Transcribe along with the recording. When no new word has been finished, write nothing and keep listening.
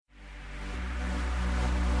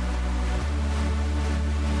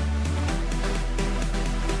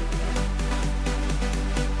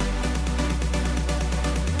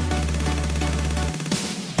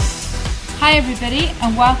Hi everybody,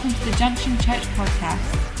 and welcome to the Junction Church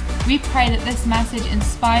podcast. We pray that this message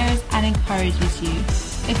inspires and encourages you.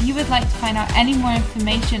 If you would like to find out any more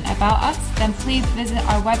information about us, then please visit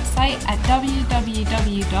our website at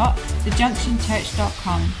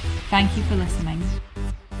www.thejunctionchurch.com. Thank you for listening.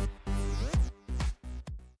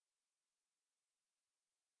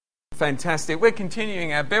 Fantastic. We're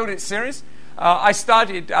continuing our Build It series. I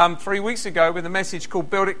started 3 weeks ago with a message called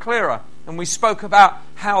Build It Clearer, and we spoke about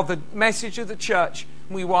how the message of the church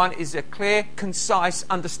we want is a clear, concise,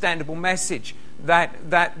 understandable message that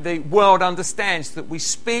the world understands, that we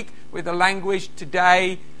speak with the language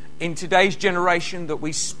today, in today's generation, that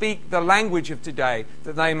we speak the language of today,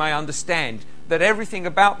 that they may understand, that everything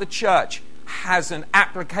about the church has an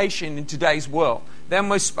application in today's world. Then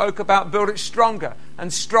we spoke about Build It Stronger.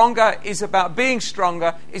 And stronger is about being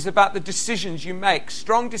stronger, is about the decisions you make.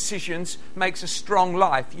 Strong decisions makes a strong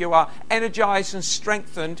life. You are energized and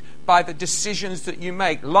strengthened by the decisions that you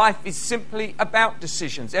make. Life is simply about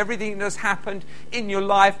decisions. Everything that has happened in your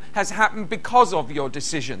life has happened because of your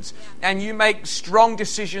decisions. And you make strong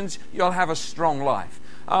decisions, you'll have a strong life.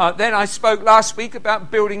 Then I spoke last week about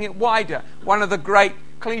building it wider. One of the great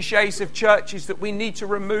cliches of church is that we need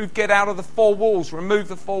to get out of the four walls, remove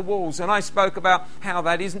the four walls. And I spoke about how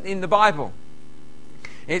that isn't in the Bible.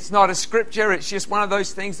 It's not a scripture, it's just one of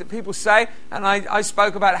those things that people say. And I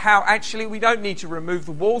spoke about how actually we don't need to remove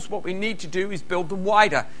the walls. What we need to do is build them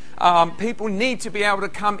wider. People need to be able to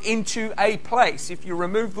come into a place. If you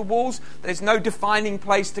remove the walls, there's no defining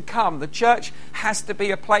place to come. The church has to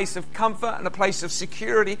be a place of comfort and a place of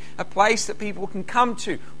security, a place that people can come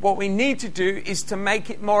to. What we need to do is to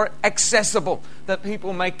make it more accessible, that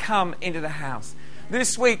people may come into the house.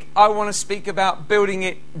 This week, I want to speak about building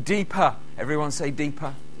it deeper. Everyone say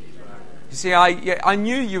deeper. You see, I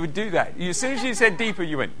knew you would do that. As soon as you said deeper,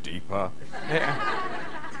 you went deeper. Yeah.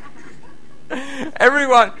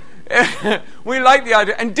 Everyone, we like the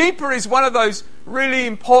idea. And deeper is one of those really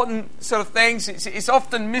important sort of things. It's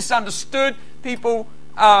often misunderstood. People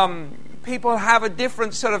have a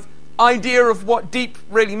different sort of idea of what deep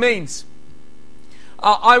really means.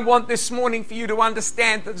 I want this morning for you to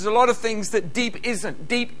understand that there's a lot of things that deep isn't.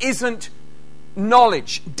 Deep isn't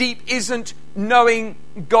knowledge. Deep isn't knowing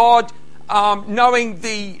God, knowing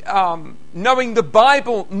the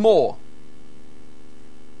Bible more.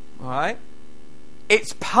 All right?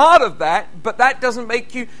 It's part of that, but that doesn't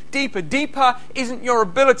make you deeper. Deeper isn't your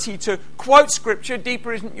ability to quote Scripture.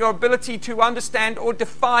 Deeper isn't your ability to understand or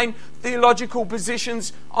define theological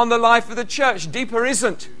positions on the life of the church. Deeper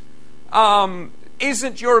isn't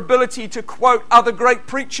your ability to quote other great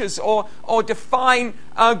preachers or define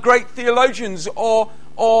great theologians or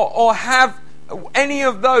have any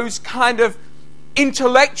of those kind of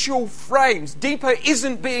intellectual frames. Deeper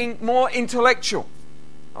isn't being more intellectual.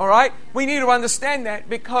 All right? We need to understand that,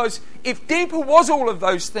 because if deeper was all of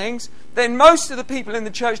those things, then most of the people in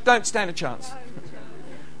the church don't stand a chance.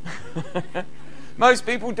 Most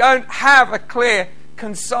people don't have a clear,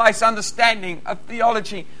 concise understanding of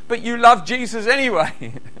theology, but you love Jesus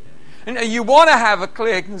anyway. And you want to have a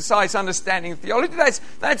clear, concise understanding of theology. That's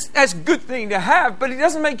a good thing to have, but it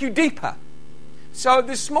doesn't make you deeper. So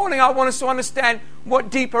this morning I want us to understand what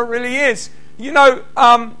deeper really is. You know,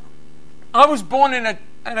 I was born in a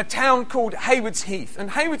town called Haywards Heath,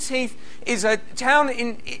 and Haywards Heath is a town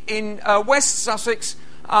in West Sussex,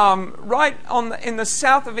 right in the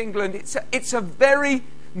south of England. It's a very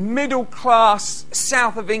middle class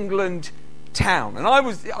south of England town, and I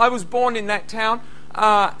was born in that town,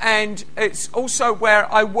 and it's also where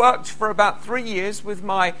I worked for about 3 years with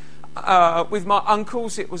my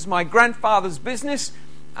uncles. It was my grandfather's business,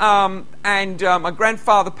 and my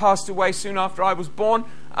grandfather passed away soon after I was born.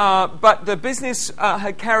 But the business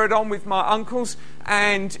had carried on with my uncles,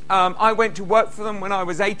 and I went to work for them when I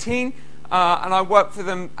was 18, and I worked for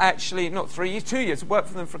them actually not 3 years, 2 years. I worked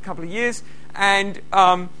for them for a couple of years, and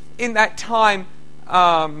in that time,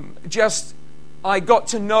 I got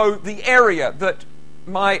to know the area that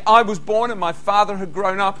I was born and my father had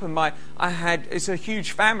grown up, and it's a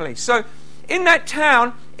huge family. So in that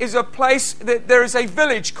town is a place that there is a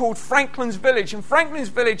village called Franklin's Village, and Franklin's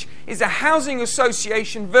Village is a housing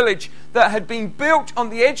association village that had been built on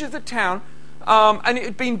the edge of the town, and it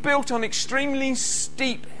had been built on extremely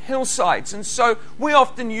steep hillsides, and so we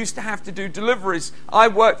often used to have to do deliveries. I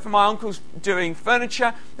worked for my uncles doing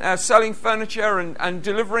furniture, selling furniture and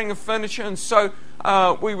delivering of furniture, and so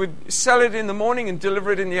we would sell it in the morning and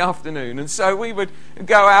deliver it in the afternoon. And so we would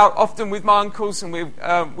go out often with my uncles, and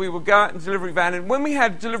we would go out in the delivery van. And when we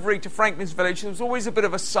had delivery to Franklin's Village, there was always a bit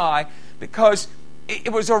of a sigh, because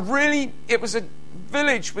it was a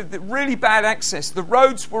village with the really bad access. The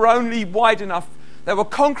roads were only wide enough. There were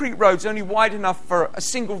concrete roads only wide enough for a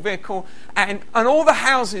single vehicle, and all the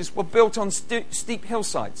houses were built on steep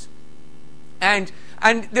hillsides. And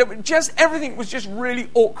there were everything was just really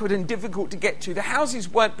awkward and difficult to get to. The houses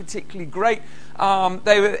weren't particularly great.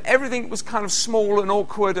 Everything was kind of small and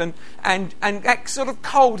awkward and that sort of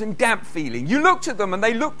cold and damp feeling. You looked at them and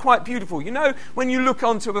they looked quite beautiful. You know, when you look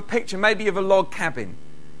onto a picture maybe of a log cabin,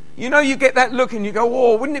 you know, you get that look and you go,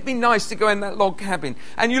 oh, wouldn't it be nice to go in that log cabin?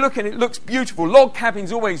 And you look and it looks beautiful. Log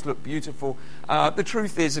cabins always look beautiful. The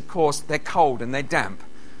truth is, of course, they're cold and they're damp.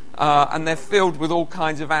 And they're filled with all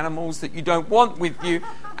kinds of animals that you don't want with you.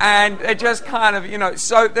 And they're just kind of, you know,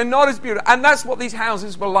 so they're not as beautiful. And that's what these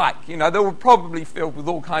houses were like. You know, they were probably filled with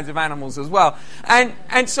all kinds of animals as well.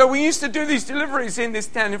 And so we used to do these deliveries in this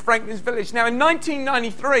town in Franklin's Village. Now, in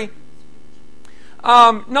 1993,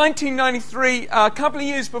 a couple of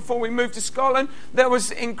years before we moved to Scotland, there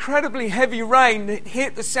was incredibly heavy rain that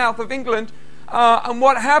hit the south of England. And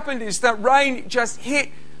what happened is that rain just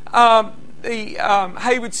hit the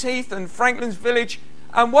Haywards Heath and Franklin's Village.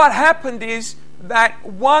 And what happened is that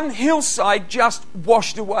one hillside just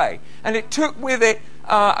washed away. And it took with it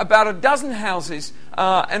about a dozen houses.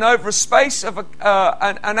 And over a space of an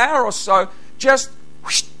hour or so, just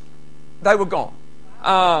whoosh, they were gone.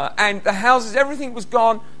 And the houses, everything was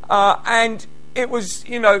gone, and it was,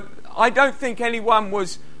 you know, I don't think anyone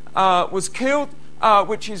was killed,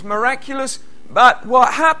 which is miraculous. But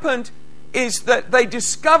what happened is that they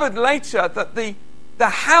discovered later that the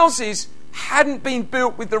houses hadn't been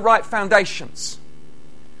built with the right foundations.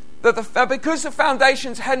 That because the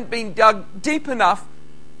foundations hadn't been dug deep enough,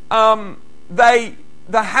 the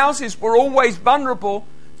houses were always vulnerable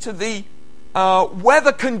to the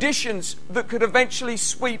weather conditions that could eventually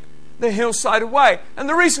sweep the hillside away. And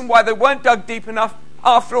the reason why they weren't dug deep enough,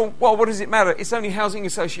 after all, well, what does it matter? It's only housing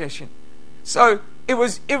association. So it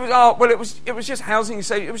was just housing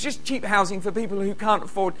association. It was just cheap housing for people who can't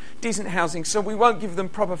afford decent housing. So we won't give them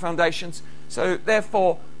proper foundations. So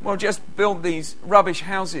therefore, we'll just build these rubbish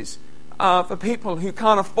houses for people who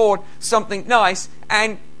can't afford something nice.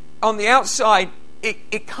 And on the outside,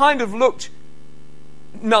 it kind of looked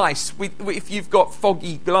nice if you've got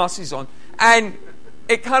foggy glasses on, and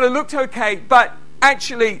it kind of looked okay, but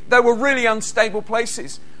actually they were really unstable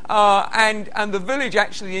places, and the village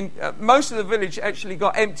actually, most of the village actually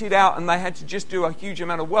got emptied out, and they had to just do a huge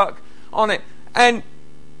amount of work on it. And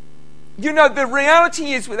you know, the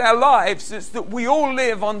reality is with our lives is that we all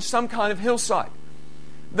live on some kind of hillside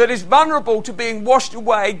that is vulnerable to being washed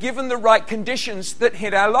away given the right conditions that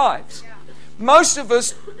hit our lives. Most of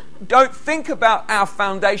us don't think about our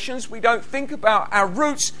foundations. We don't think about our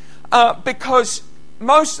roots because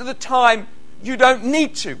most of the time you don't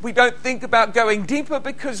need to. We don't think about going deeper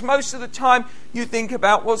because most of the time you think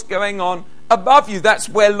about what's going on above you. That's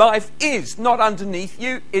where life is, not underneath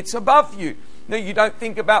you. It's above you. No, you don't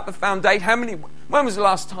think about the foundation. When was the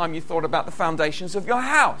last time you thought about the foundations of your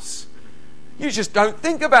house? You just don't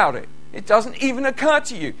think about it. It doesn't even occur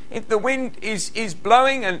to you. If the wind is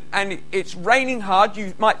blowing and it's raining hard,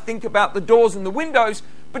 you might think about the doors and the windows,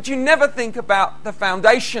 but you never think about the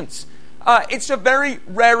foundations. It's a very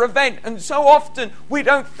rare event, and so often we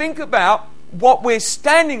don't think about what we're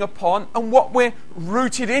standing upon and what we're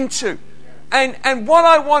rooted into. And what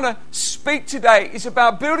I want to speak today is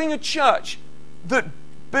about building a church that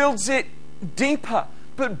builds it deeper,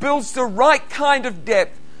 but builds the right kind of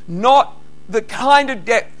depth, not the kind of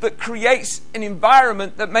depth that creates an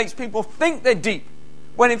environment that makes people think they're deep,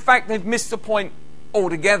 when in fact they've missed the point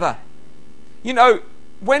altogether. You know,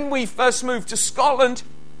 when we first moved to Scotland,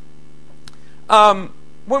 we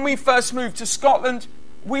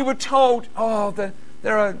were told,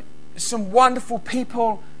 there are some wonderful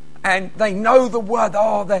people and they know the word.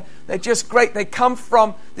 They're just great. They come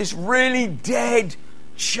from this really dead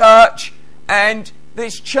church, and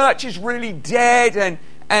this church is really dead,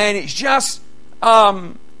 and it's just,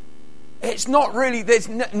 it's not really,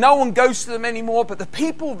 no one goes to them anymore, but the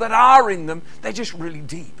people that are in them, they're just really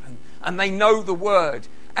deep, and they know the word.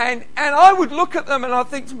 And I would look at them and I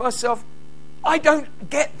think to myself, I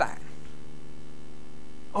don't get that.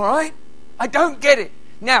 All right? I don't get it.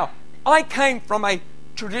 Now, I came from a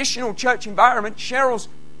traditional church environment. Cheryl's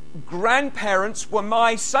grandparents were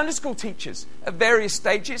my Sunday school teachers at various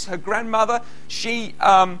stages. Her grandmother, she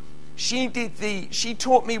taught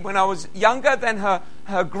me when I was younger. Then her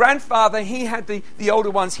grandfather, he had the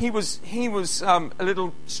older ones. He was a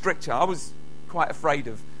little stricter. I was quite afraid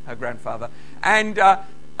of her grandfather. And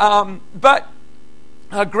but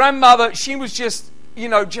her grandmother, she was just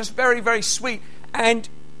very, very sweet. And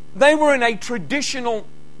they were in a traditional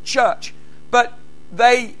church. But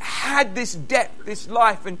they had this depth, this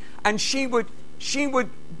life, and she would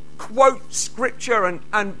quote scripture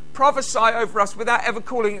and prophesy over us without ever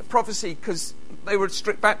calling it prophecy, because they were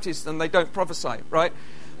strict Baptists and they don't prophesy, right?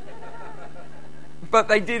 But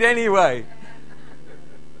they did anyway.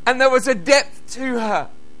 And there was a depth to her.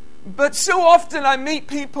 But so often I meet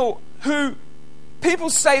people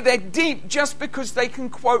say they're deep just because they can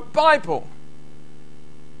quote Bible.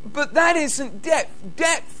 But that isn't depth.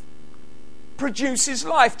 Depth produces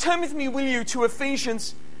life. Turn with me, will you, to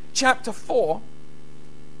Ephesians chapter 4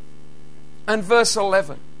 and verse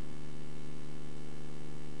 11.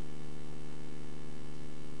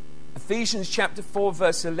 Ephesians chapter 4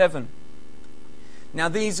 verse 11. Now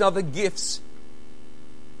these are the gifts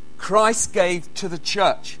Christ gave to the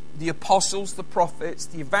church: the apostles, the prophets,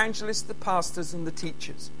 the evangelists, the pastors, and the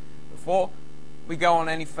teachers. Before we go on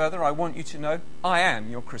any further, I want you to know I am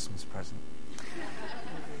your Christmas present.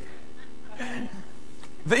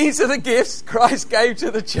 These are the gifts Christ gave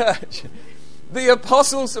to the church: the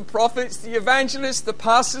apostles, the prophets, the evangelists, the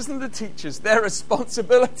pastors, and the teachers. Their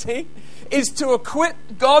responsibility is to equip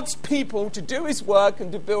God's people to do His work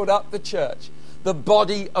and to build up the church, the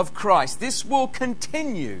body of Christ. This will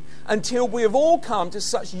continue until we have all come to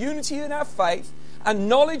such unity in our faith and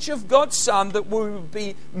knowledge of God's Son that we will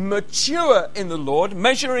be mature in the Lord,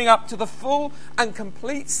 measuring up to the full and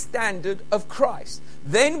complete standard of Christ.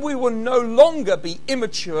 Then we will no longer be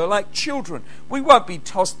immature like children. We won't be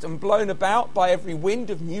tossed and blown about by every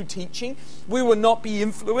wind of new teaching. We will not be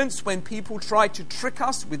influenced when people try to trick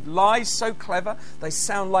us with lies so clever they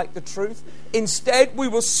sound like the truth. Instead, we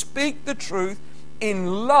will speak the truth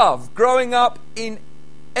in love, growing up in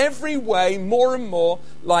every way more and more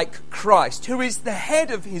like Christ, who is the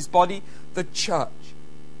head of His body, the church.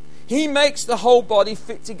 He makes the whole body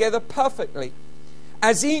fit together perfectly.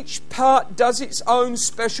 As each part does its own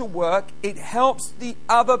special work, it helps the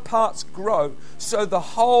other parts grow, so the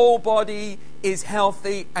whole body is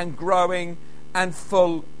healthy and growing and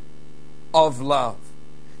full of love.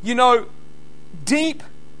 You know, deep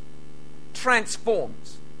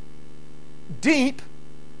transforms. Deep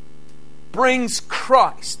brings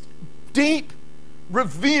Christ. Deep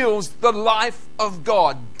reveals the life of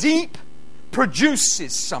God. Deep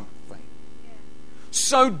produces something.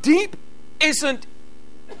 So deep isn't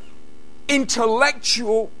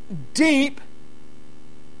intellectual. Deep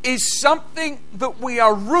is something that we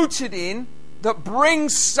are rooted in, that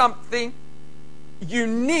brings something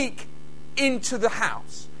unique into the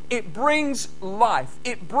house. It brings life.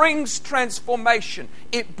 It brings transformation.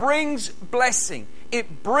 It brings blessing.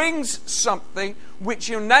 It brings something which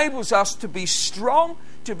enables us to be strong,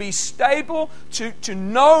 to be stable, to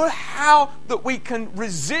know how that we can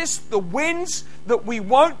resist the winds, that we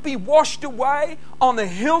won't be washed away on the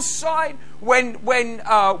hillside when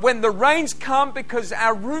the rains come, because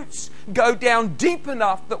our roots go down deep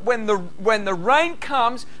enough that when the rain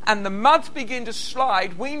comes and the muds begin to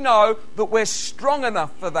slide, we know that we're strong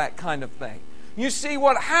enough for that kind of thing. You see,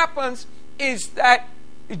 what happens is that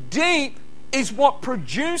deep is what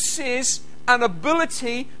produces an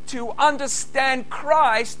ability to understand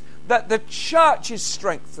Christ, that the church is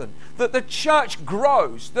strengthened, that the church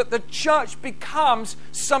grows, that the church becomes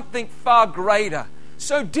something far greater.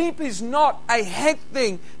 So deep is not a head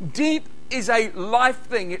thing. Deep is a life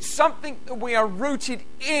thing. It's something that we are rooted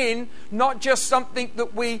in, not just something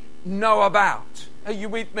that we know about. Are you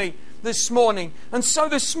with me this morning? And so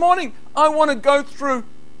this morning, I want to go through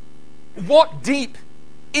what deep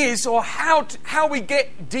is, or how we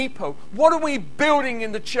get deeper. What are we building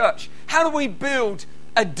in the church? How do we build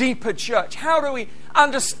a deeper church? How do we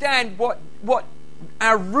understand what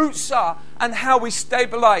our roots are and how we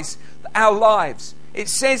stabilize our lives? It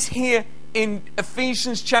says here in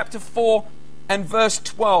Ephesians chapter 4 and verse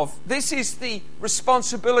 12, this is the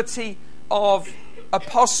responsibility of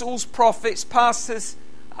apostles, prophets, pastors,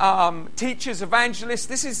 teachers, evangelists.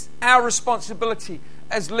 This is our responsibility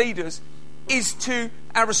as leaders.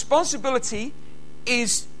 Our responsibility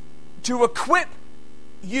is to equip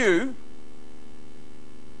you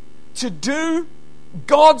to do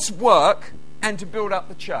God's work and to build up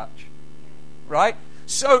the church. Right?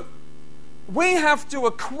 So we have to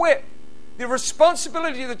equip. The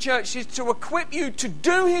responsibility of the church is to equip you to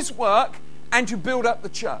do His work and to build up the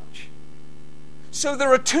church. So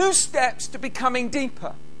there are two steps to becoming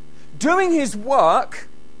deeper: doing His work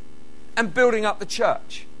and building up the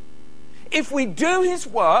church. If we do His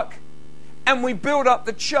work and we build up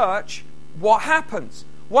the church, what happens?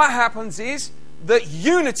 What happens is that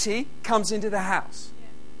unity comes into the house.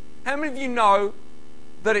 How many of you know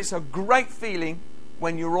that it's a great feeling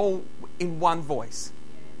when you're all in one voice?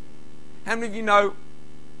 How many of you know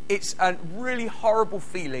it's a really horrible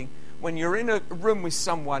feeling when you're in a room with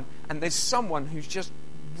someone and there's someone who's just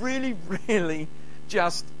really, really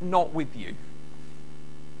just not with you.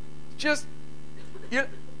 Just,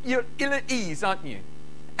 you're ill at ease, aren't you?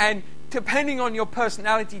 And depending on your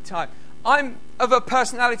personality type, I'm of a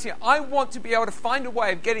personality, I want to be able to find a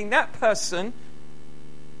way of getting that person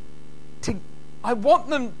I want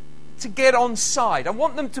them to get on side. I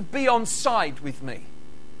want them to be on side with me.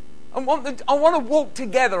 I want to walk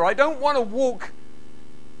together. I don't want to walk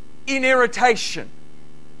in irritation.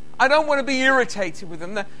 I don't want to be irritated with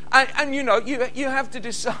them. And you know, you have to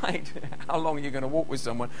decide how long you're going to walk with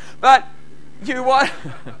someone. But you want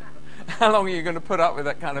how long are you going to put up with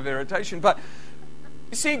that kind of irritation? But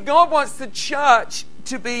you see, God wants the church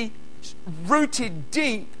to be rooted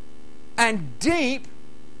deep, and deep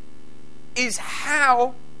is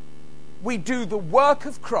how we do the work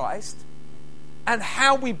of Christ and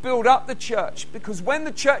how we build up the church. Because when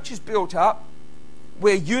the church is built up,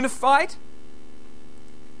 we're unified.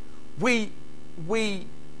 We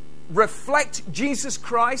reflect Jesus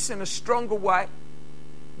Christ in a stronger way.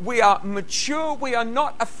 We are mature. We are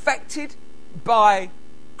not affected by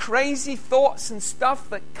crazy thoughts and stuff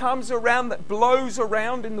that comes around, that blows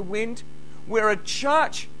around in the wind. We're a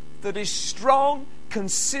church that is strong,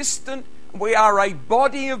 consistent. We are a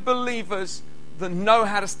body of believers that know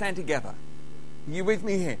how to stand together. Are you with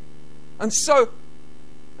me here? And so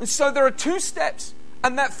there are two steps.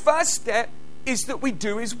 And that first step is that we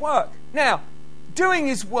do His work. Now, doing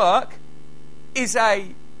His work is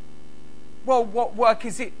what work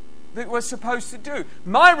is it that we're supposed to do?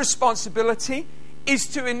 My responsibility is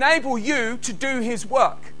to enable you to do His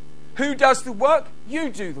work. Who does the work? You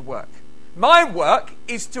do the work. My work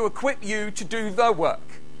is to equip you to do the work.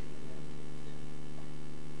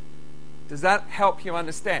 Does that help you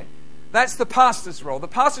understand? That's the pastor's role. The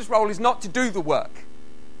pastor's role is not to do the work.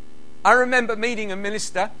 I remember meeting a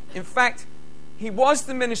minister. In fact, he was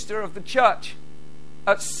the minister of the church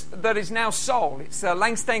that is now Seoul. It's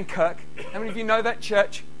Langstane Kirk. How many of you know that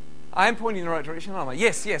church? I am pointing in the right direction, aren't I?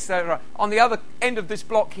 Yes, right. On the other end of this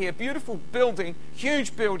block here, beautiful building,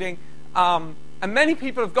 huge building. And many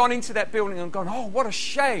people have gone into that building and gone, oh, what a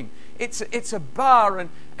shame. It's a bar,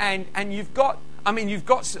 and you've got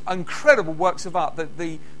incredible works of art.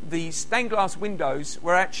 The stained glass windows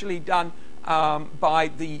were actually done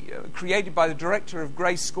created by the director of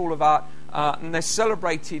Grace School of Art, and they're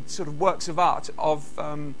celebrated sort of works of art of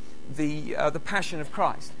the Passion of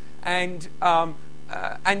Christ. And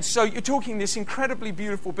so you're talking this incredibly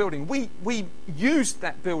beautiful building. We used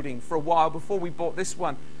that building for a while before we bought this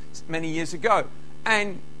one many years ago,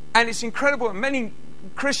 and it's incredible. And many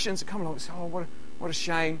Christians come along and say, "Oh, what a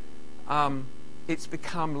shame! It's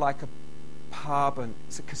become like a pub and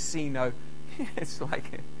it's a casino." It's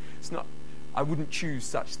not. I wouldn't choose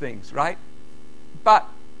such things, right? But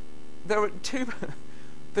there were two.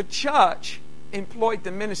 The church employed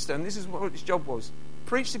the minister, and this is what his job was: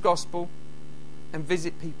 preach the gospel and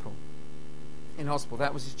visit people in hospital.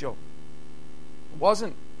 That was his job. It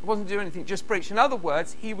wasn't do anything, just preach. In other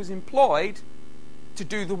words, he was employed to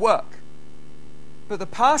do the work. But the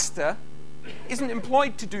pastor isn't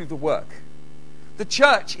employed to do the work. The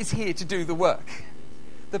church is here to do the work.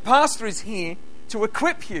 The pastor is here to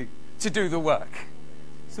equip you to do the work.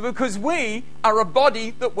 So because we are a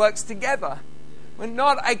body that works together. We're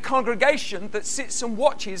not a congregation that sits and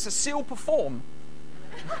watches a seal perform.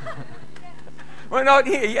 We're not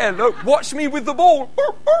here, look, watch me with the ball.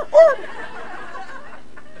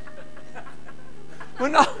 We're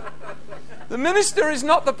not. The minister is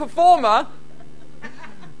not the performer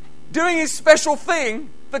doing his special thing.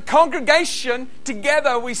 The congregation,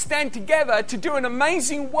 together, we stand together to do an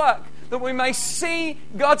amazing work that we may see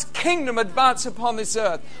God's kingdom advance upon this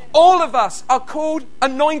earth. All of us are called,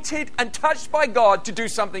 anointed, and touched by God to do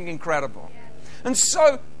something incredible. And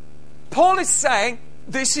so, Paul is saying,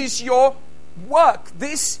 this is your work.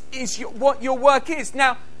 This is what your work is.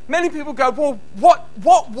 Now, many people go, well,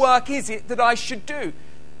 what work is it that I should do?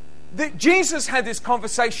 Jesus had this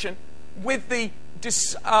conversation with the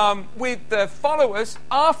followers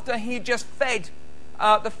after he just fed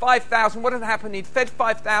the 5,000. What had happened? He'd fed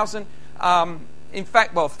 5,000.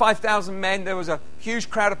 5,000 men. There was a huge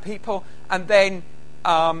crowd of people, and then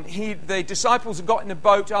the disciples had got in a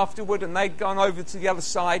boat afterward, and they'd gone over to the other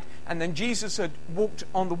side, and then Jesus had walked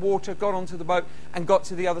on the water, got onto the boat, and got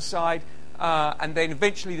to the other side. And then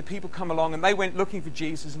eventually the people come along, and they went looking for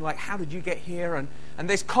Jesus, and like, how did you get here? And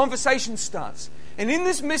this conversation starts. And in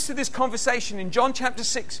this midst of this conversation, in John chapter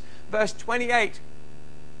 6, verse 28,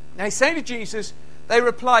 they say to Jesus, they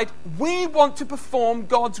replied, "We want to perform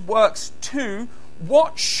God's works too.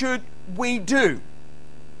 What should we do?"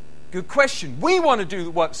 Good question. We want to do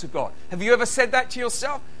the works of God. Have you ever said that to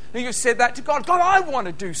yourself? Have you said that to God? God, I want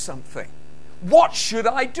to do something. What should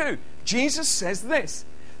I do? Jesus says this.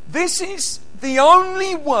 This is the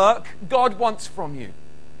only work God wants from you.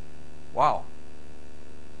 Wow.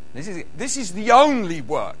 This is the only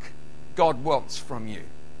work God wants from you.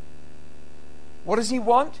 What does he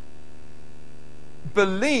want?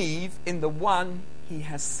 Believe in the one he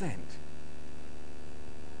has sent.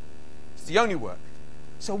 It's the only work.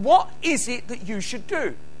 So what is it that you should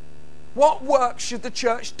do? What work should the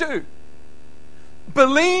church do?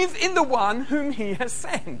 Believe in the one whom he has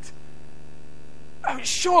sent. Oh,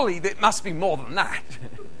 surely there must be more than that.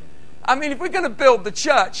 I mean, if we're going to build the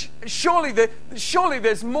church, surely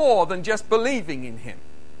there's more than just believing in him.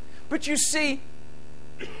 But you see,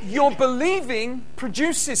 your believing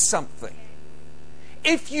produces something.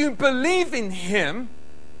 If you believe in him,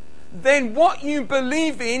 then what you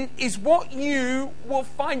believe in is what you will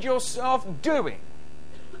find yourself doing.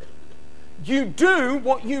 You do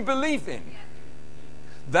what you believe in.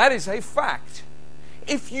 That is a fact.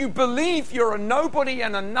 If you believe you're a nobody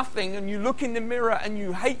and a nothing, and you look in the mirror and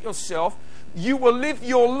you hate yourself, you will live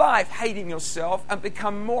your life hating yourself and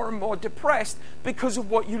become more and more depressed because of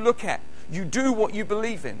what you look at. You do what you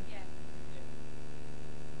believe in.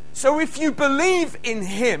 So if you believe in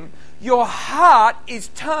him, your heart is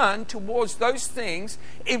turned towards those things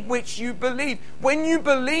in which you believe. When you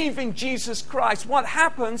believe in Jesus Christ, what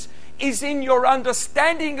happens is, in your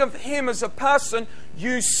understanding of him as a person,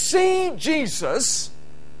 you see Jesus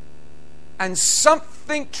and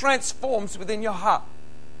something transforms within your heart.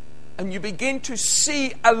 And you begin to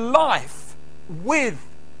see a life with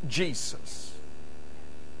Jesus.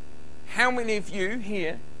 How many of you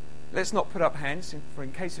here, let's not put up hands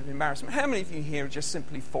in case of embarrassment, how many of you here have just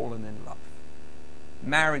simply fallen in love?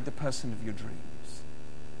 Married the person of your dreams?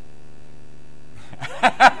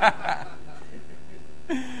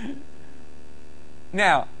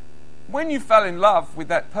 Now, when you fell in love with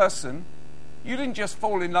that person, you didn't just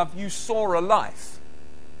fall in love, you saw a life.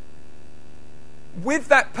 With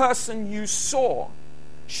that person you saw.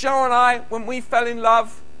 Cheryl and I, when we fell in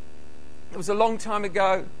love, it was a long time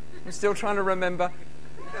ago, I'm still trying to remember.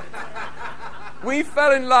 We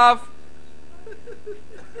fell in love.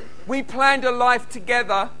 We planned a life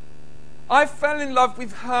together. I fell in love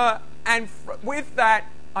with her, and with that,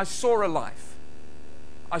 I saw a life.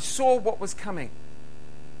 I saw what was coming.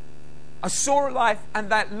 I saw a life,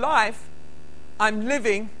 and that life I'm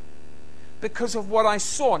living because of what I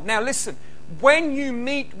saw. Now listen, when you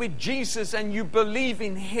meet with Jesus and you believe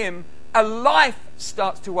in him, a life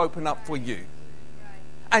starts to open up for you.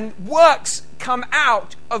 And works come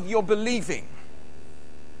out of your believing.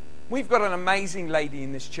 We've got an amazing lady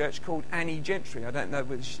in this church called Annie Gentry. I don't know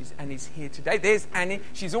whether Annie's here today. There's Annie.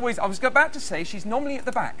 She's always, I was about to say, she's normally at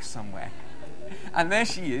the back somewhere. And there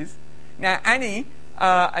she is. Now, Annie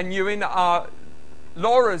and Ewan are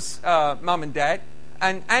Laura's mum and dad.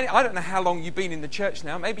 And Annie, I don't know how long you've been in the church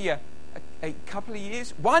now. Maybe a couple of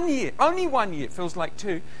years? 1 year. Only 1 year. It feels like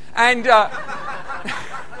 2. And...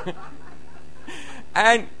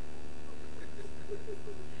 And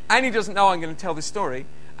Annie doesn't know I'm going to tell this story,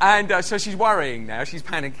 and so she's worrying now. She's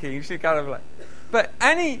panicking. She's kind of like. But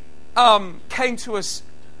Annie came to us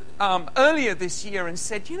earlier this year and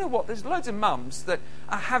said, "You know what? There's loads of mums that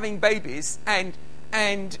are having babies, and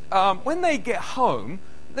when they get home,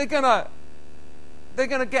 they're gonna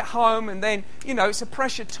get home, and then it's a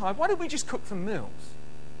pressure time. Why don't we just cook them meals?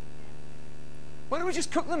 Why don't we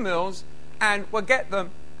just cook them meals, and we'll get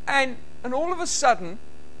them And all of a sudden,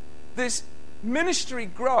 this ministry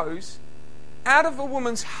grows out of a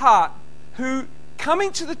woman's heart who,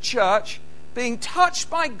 coming to the church, being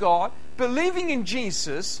touched by God, believing in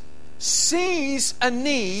Jesus, sees a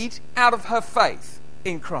need out of her faith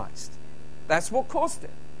in Christ. That's what caused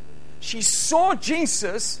it. She saw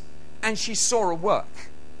Jesus and she saw a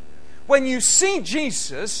work. When you see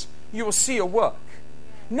Jesus, you will see a work.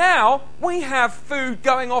 Now we have food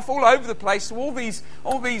going off all over the place. So all these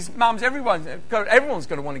mums, everyone's going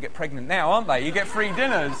to want to get pregnant now, aren't they? You get free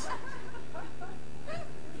dinners.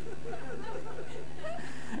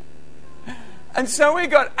 And so we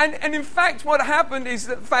got, and in fact, what happened is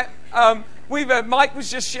that, Mike was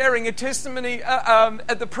just sharing a testimony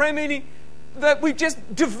at the prayer meeting that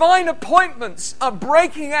divine appointments are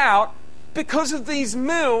breaking out because of these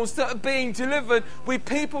meals that are being delivered with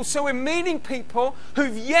people. So we're meeting people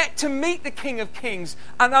who've yet to meet the King of Kings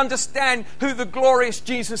and understand who the glorious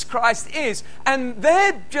Jesus Christ is. And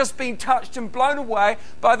they're just being touched and blown away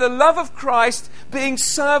by the love of Christ being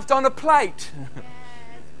served on a plate.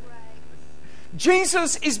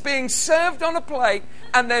 Jesus is being served on a plate,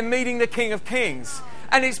 and they're meeting the King of Kings.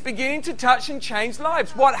 And it's beginning to touch and change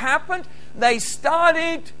lives. What happened? They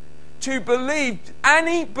started to believe.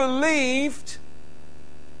 Annie believed,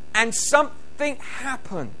 and something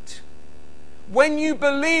happened. When you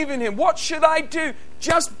believe in him, what should I do?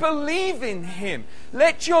 Just believe in him.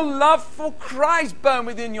 Let your love for Christ burn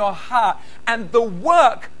within your heart, and the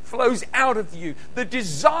work flows out of you. The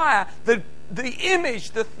desire, the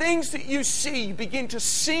image, the things that you see, you begin to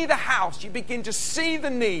see the house, you begin to see the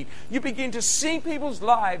need, you begin to see people's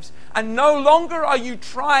lives, and no longer are you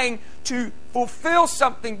trying to fulfill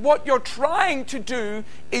something. What you're trying to do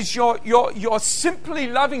is you're simply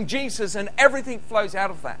loving Jesus, and everything flows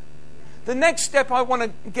out of that. The next step I want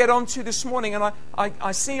to get onto this morning, and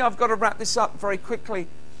I see I've got to wrap this up very quickly,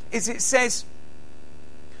 is it says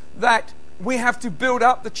that we have to build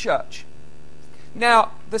up the church.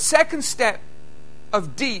 Now, the second step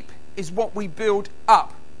of deep is what we build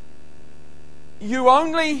up. You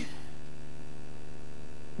only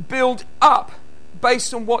build up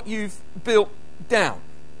based on what you've built down.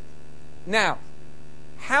 Now,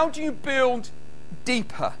 how do you build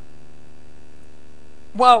deeper?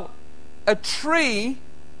 Well, a tree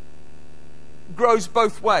grows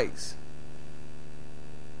both ways.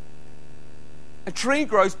 A tree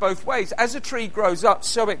grows both ways. As a tree grows up,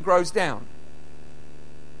 so it grows down.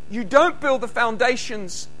 You don't build the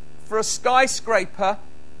foundations for a skyscraper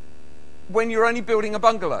when you're only building a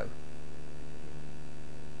bungalow.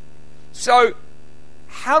 So,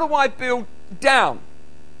 how do I build down?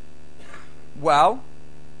 Well,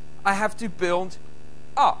 I have to build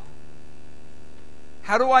up.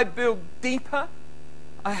 How do I build deeper?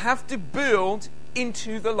 I have to build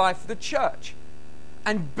into the life of the church.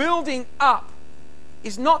 And building up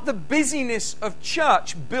is not the busyness of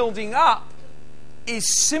church. Building up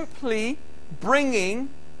is simply bringing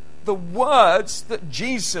the words that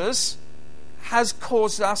Jesus has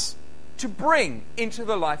caused us to bring into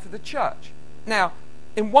the life of the church. Now,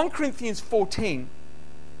 in 1 Corinthians 14,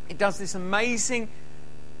 it does this amazing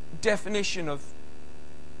definition of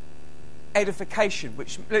edification,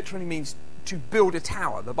 which literally means to build a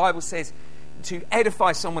tower. The Bible says to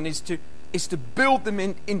edify someone is to build them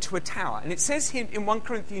into a tower. And it says here in 1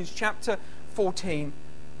 Corinthians chapter 14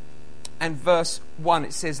 and verse 1,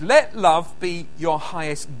 it says, "Let love be your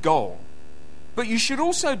highest goal. But you should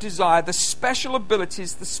also desire the special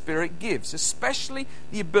abilities the Spirit gives, especially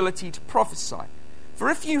the ability to prophesy. For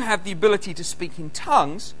if you have the ability to speak in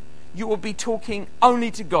tongues, you will be talking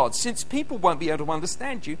only to God. Since people won't be able to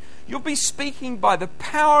understand you, you'll be speaking by the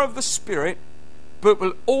power of the Spirit, but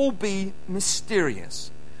will all be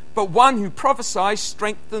mysterious. But one who prophesies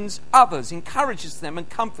strengthens others, encourages them and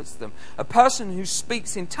comforts them. A person who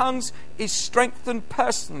speaks in tongues is strengthened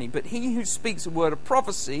personally, but he who speaks a word of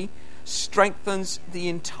prophecy strengthens the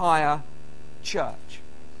entire church."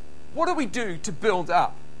 What do we do to build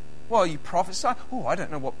up? Well, you prophesy. Oh, I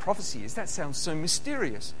don't know what prophecy is. That sounds so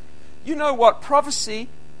mysterious. You know what prophecy,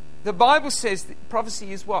 the Bible says that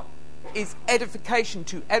prophecy is what? Is edification,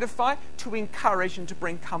 to edify, to encourage, and to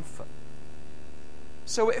bring comfort.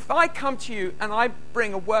 So if I come to you and I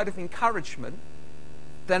bring a word of encouragement,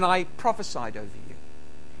 then I prophesied over you.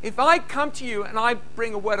 If I come to you and I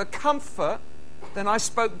bring a word of comfort, then I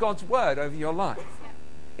spoke God's word over your life.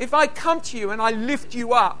 If I come to you and I lift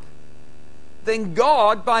you up, then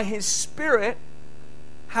God, by His Spirit,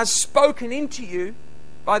 has spoken into you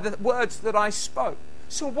by the words that I spoke.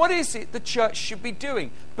 So what is it the church should be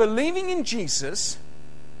doing? Believing in Jesus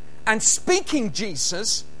and speaking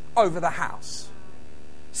Jesus over the house.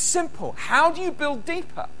 Simple. How do you build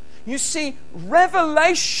deeper? You see,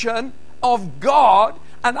 revelation of God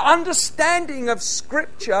and understanding of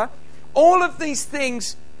Scripture, all of these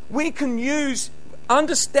things we can use,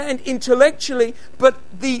 understand intellectually, but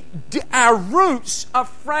our roots are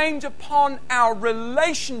framed upon our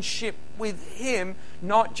relationship with Him,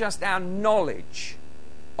 not just our knowledge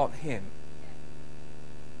of Him.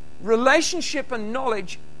 Relationship and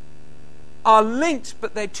knowledge are linked,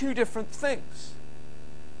 but they're two different things.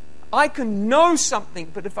 I can know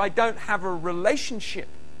something, but if I don't have a relationship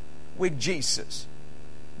with Jesus,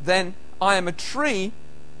 then I am a tree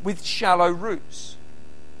with shallow roots.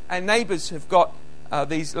 Our neighbours have got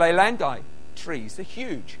these leilandi trees. They're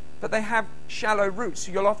huge, but they have shallow roots.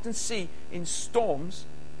 So you'll often see in storms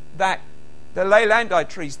that the leilandi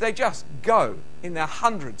trees, they just go in their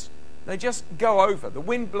hundreds. They just go over. The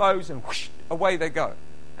wind blows and whoosh, away they go.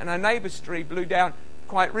 And our neighbour's tree blew down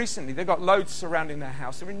quite recently. They've got loads surrounding their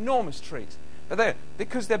house. They're enormous trees. But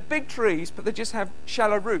because they're big trees, but they just have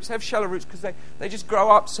shallow roots. They have shallow roots because they just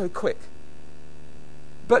grow up so quick.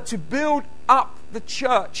 But to build up the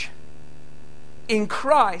church in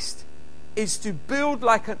Christ is to build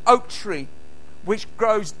like an oak tree which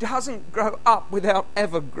doesn't grow up without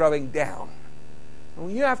ever growing down.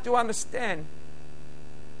 And you have to understand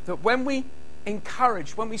that when we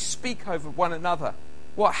encourage, when we speak over one another,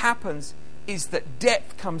 what happens is that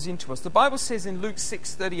depth comes into us. The Bible says in Luke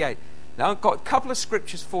 6:38. Now I've got a couple of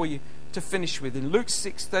scriptures for you to finish with. In Luke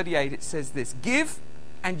 6:38 it says this: give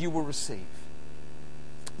and you will receive.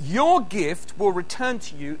 Your gift will return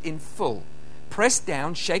to you in full, pressed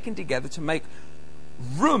down, shaken together to make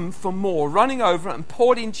room for more, running over and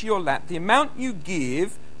poured into your lap. The amount you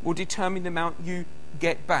give will determine the amount you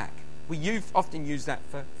get back. We often use that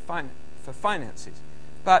for finances.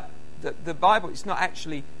 But the Bible is not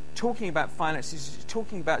actually talking about finances, it's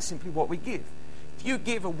talking about simply what we give. If you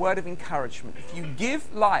give a word of encouragement, if you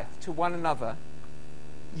give life to one another,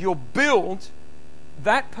 you'll build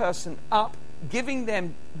that person up, giving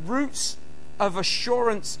them roots of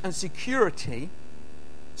assurance and security,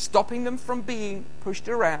 stopping them from being pushed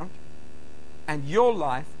around, and your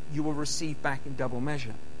life you will receive back in double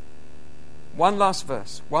measure. One last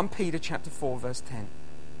verse, 1 Peter chapter 4, verse 10.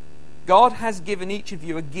 God has given each of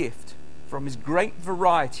you a gift from his great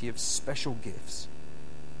variety of special gifts.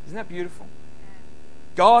 Isn't that beautiful?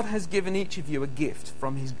 God has given each of you a gift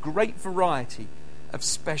from his great variety of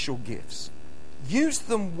special gifts. Use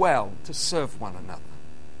them well to serve one another.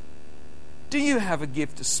 Do you have a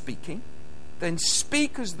gift of speaking? Then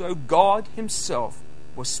speak as though God himself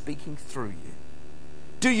was speaking through you.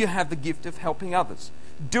 Do you have the gift of helping others?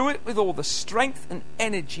 Do it with all the strength and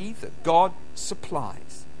energy that God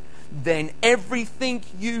supplies. Then everything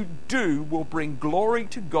you do will bring glory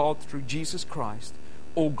to God through Jesus Christ.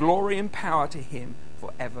 All glory and power to him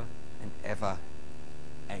forever and ever.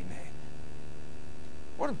 Amen.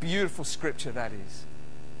 What a beautiful scripture that is.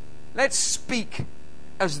 Let's speak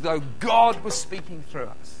as though God was speaking through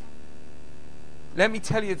us. Let me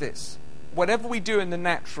tell you this. Whatever we do in the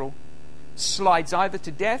natural slides either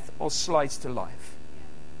to death or slides to life.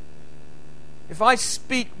 If I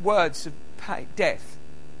speak words of death,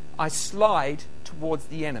 I slide towards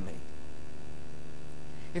the enemy.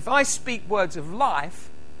 If I speak words of life,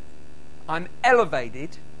 I'm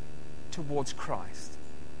elevated towards Christ.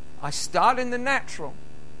 I start in the natural,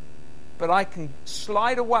 but I can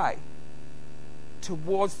slide away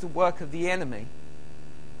towards the work of the enemy,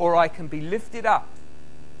 or I can be lifted up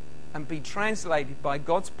and be translated by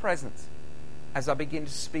God's presence as I begin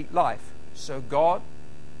to speak life. So God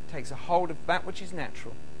takes a hold of that which is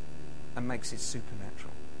natural and makes it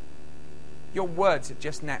supernatural. Your words are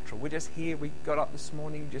just natural. We're just here. We got up this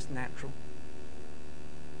morning, just natural.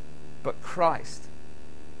 But Christ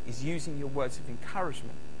is using your words of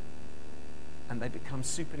encouragement, and they become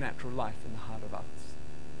supernatural life in the heart of others.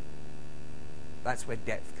 That's where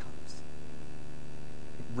depth comes.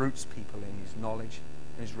 It roots people in his knowledge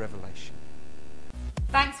and his revelation.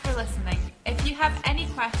 Thanks for listening. If you have any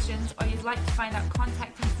questions or you'd like to find out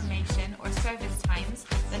contact information or service times,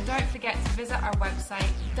 then don't forget to visit our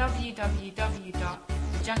website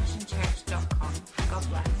www.thejunctionchurch.com. God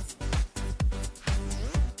bless.